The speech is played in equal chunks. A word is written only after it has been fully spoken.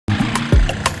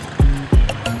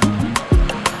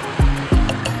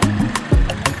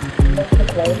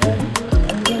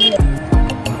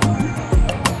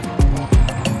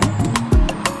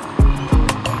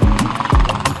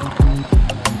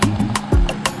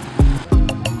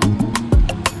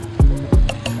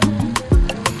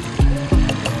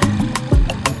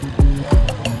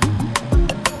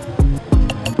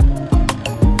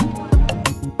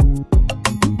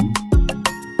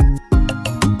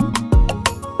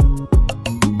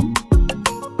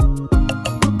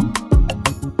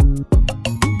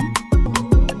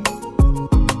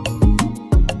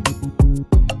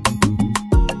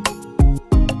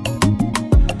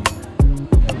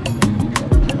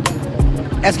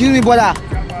Excuse me, brother.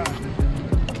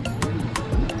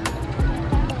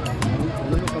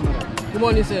 Good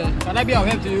morning, sir. Can I be of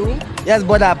help to you? Yes,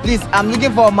 brother. Please, I'm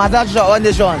looking for Mount Church of All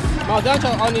Nations. Mount Church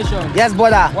of All Nations? Yes,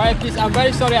 brother. Why, please, I'm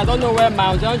very sorry. I don't know where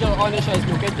Mount Church of All Nations is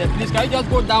located. Please, can you just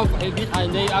go down a bit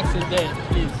and then ask it there,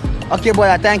 please? Okay,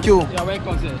 brother. Thank you. You're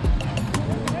welcome, sir.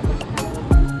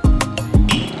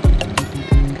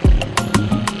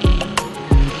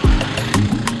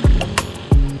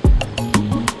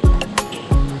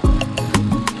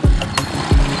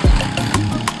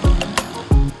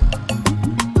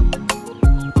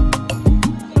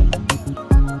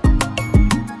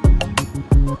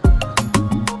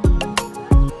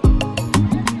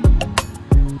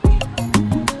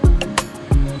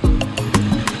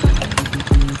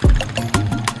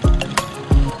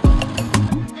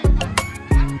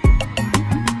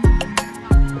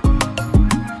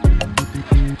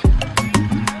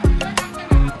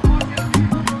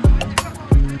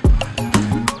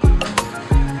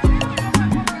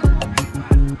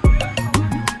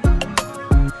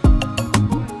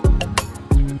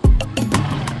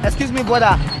 Excuse me,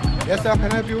 brother. Yes, sir.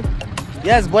 Can I help you?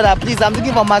 Yes, brother. Please, I'm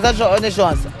looking for Mount Church of All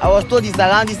Nations. I was told it's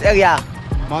around this area.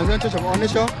 Mount Church of All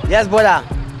Nations? Yes, brother.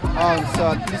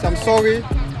 Sir, please, I'm sorry.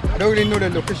 I don't really know the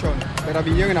location, but I've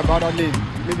been hearing about that name.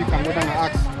 Maybe you can go down and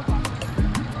ask.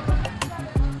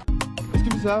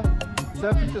 Excuse me, sir.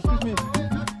 Sir, please, excuse me.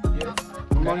 Yes.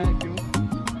 Good morning.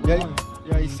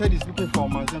 Yeah, he said he's looking for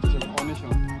Mount Church of All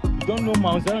Nations. You don't know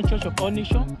Mount Zion Church of All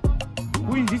Nations?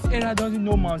 Who in this area doesn't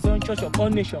know Mount Zion Church of All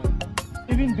Nations?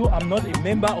 Even though I'm not a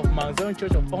member of Mount Zion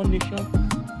Church of All Nations,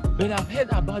 but I've heard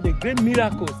about the great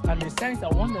miracles and the signs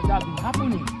and wonders that have been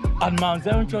happening at Mount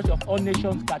Zion Church of All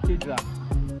Nations Cathedral.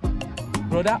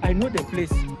 Brother, I know the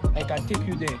place. I can take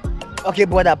you there. Okay,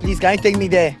 brother. Please, can you take me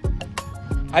there?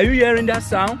 Are you hearing that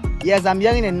sound? Yes, I'm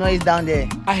hearing a noise down there.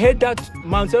 I heard that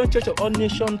Mount Zion Church of All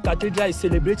Nations Cathedral is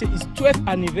celebrating its 12th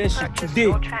anniversary today,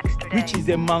 which is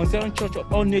the Mount Zion Church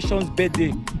of All Nations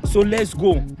birthday. So let's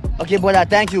go. Okay, brother.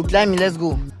 Thank you. Climb me. Let's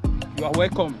go. You are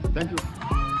welcome. Thank you.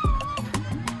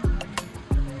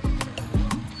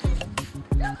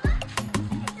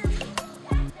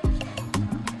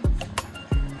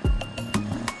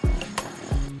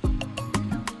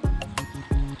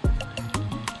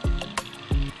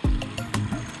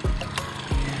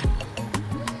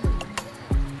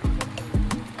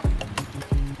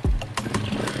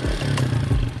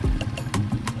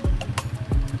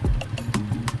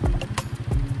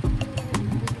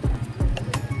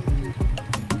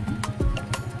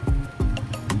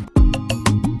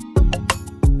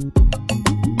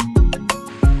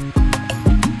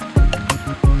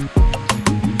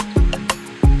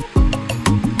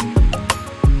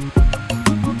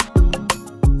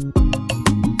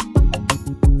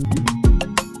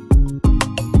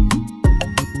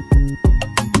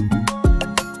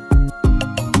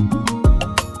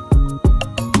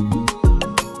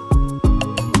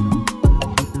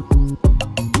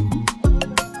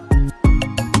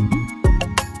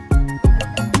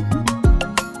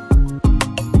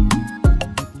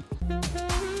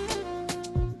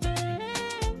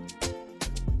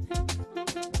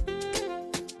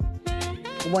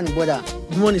 Good morning, brother.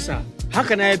 Good morning, sir. How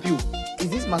can I help you? Is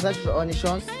this Mount Church of All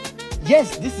Nations?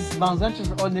 Yes, this is Mount Zion Church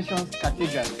of All Nations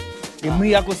Cathedral, the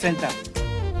Miracle Center.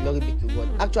 Glory be to God.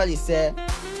 Actually, sir,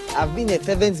 I've been a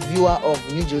fervent viewer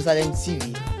of New Jerusalem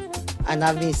TV, and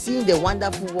I've been seeing the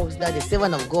wonderful works that the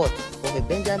servant of God, Prophet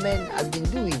Benjamin, has been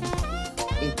doing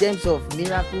in terms of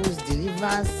miracles,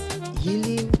 deliverance,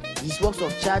 healing, his works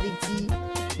of charity,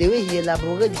 the way he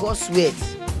elaborates God's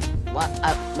words.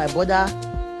 My brother,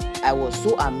 I was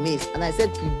so amazed, and I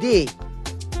said, today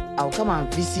I'll come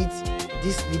and visit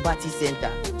this Liberty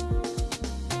Center.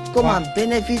 Come and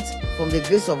benefit from the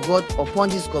grace of God upon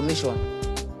this commission.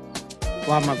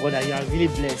 Wow, my brother, you are really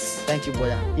blessed. Thank you,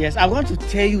 brother. Yes, I want to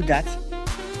tell you that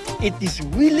it is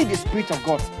really the Spirit of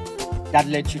God that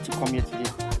led you to come here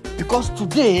today. Because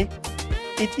today,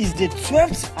 it is the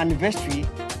 12th anniversary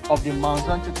of the Mount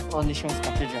Zion Church of All Nations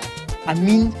Cathedral. I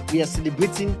mean, we are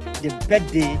celebrating the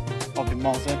birthday of the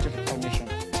Mount Zion Church of All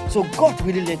Nations. So God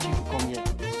really led you to come here.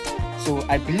 So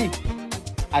I believe,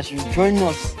 as you join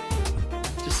us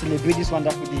to celebrate this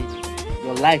wonderful day,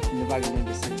 your life will never remain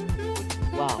the same.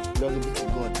 Wow, glory be to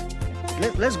God.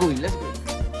 Let's go in, let's go in.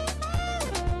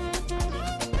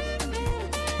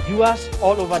 Viewers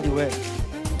all over the world,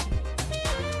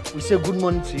 we say good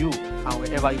morning to you and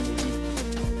wherever you may be.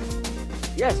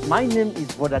 Yes, my name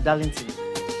is Brother Darlington.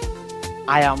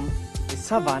 I am a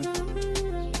servant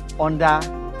under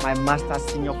my master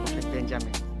senior prophet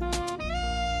Benjamin.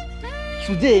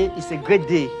 Today is a great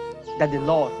day that the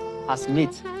Lord has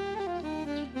made.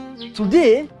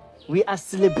 Today, we are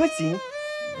celebrating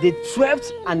the 12th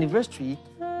anniversary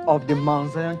of the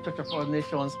Mount Zion Church of All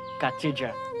Nations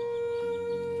Cathedral.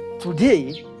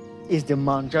 Today is the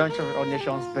Mount Zion Church of All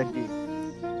Nations birthday.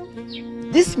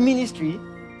 This ministry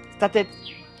started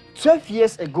 12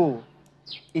 years ago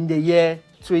in the year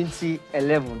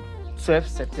 2011, 12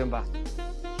 September,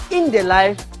 in the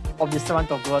life of the servant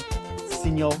of God,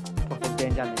 Senior Prophet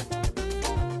Benjamin.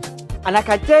 And I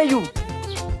can tell you,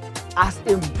 as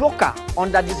a broker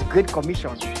under this great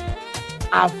commission,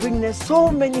 I've witnessed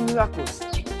so many miracles.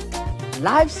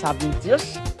 Lives have been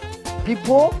touched.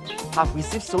 People have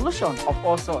received solutions of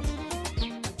all sorts.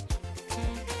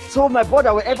 So my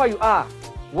brother, wherever you are,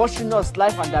 watching us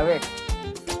live and direct,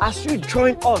 as you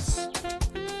join us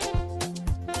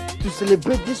to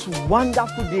celebrate this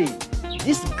wonderful day,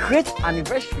 this great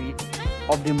anniversary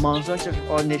of the Mount Zion Church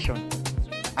of All Nations,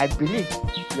 I believe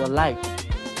your life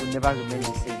will never remain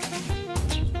the same.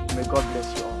 May God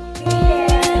bless you all.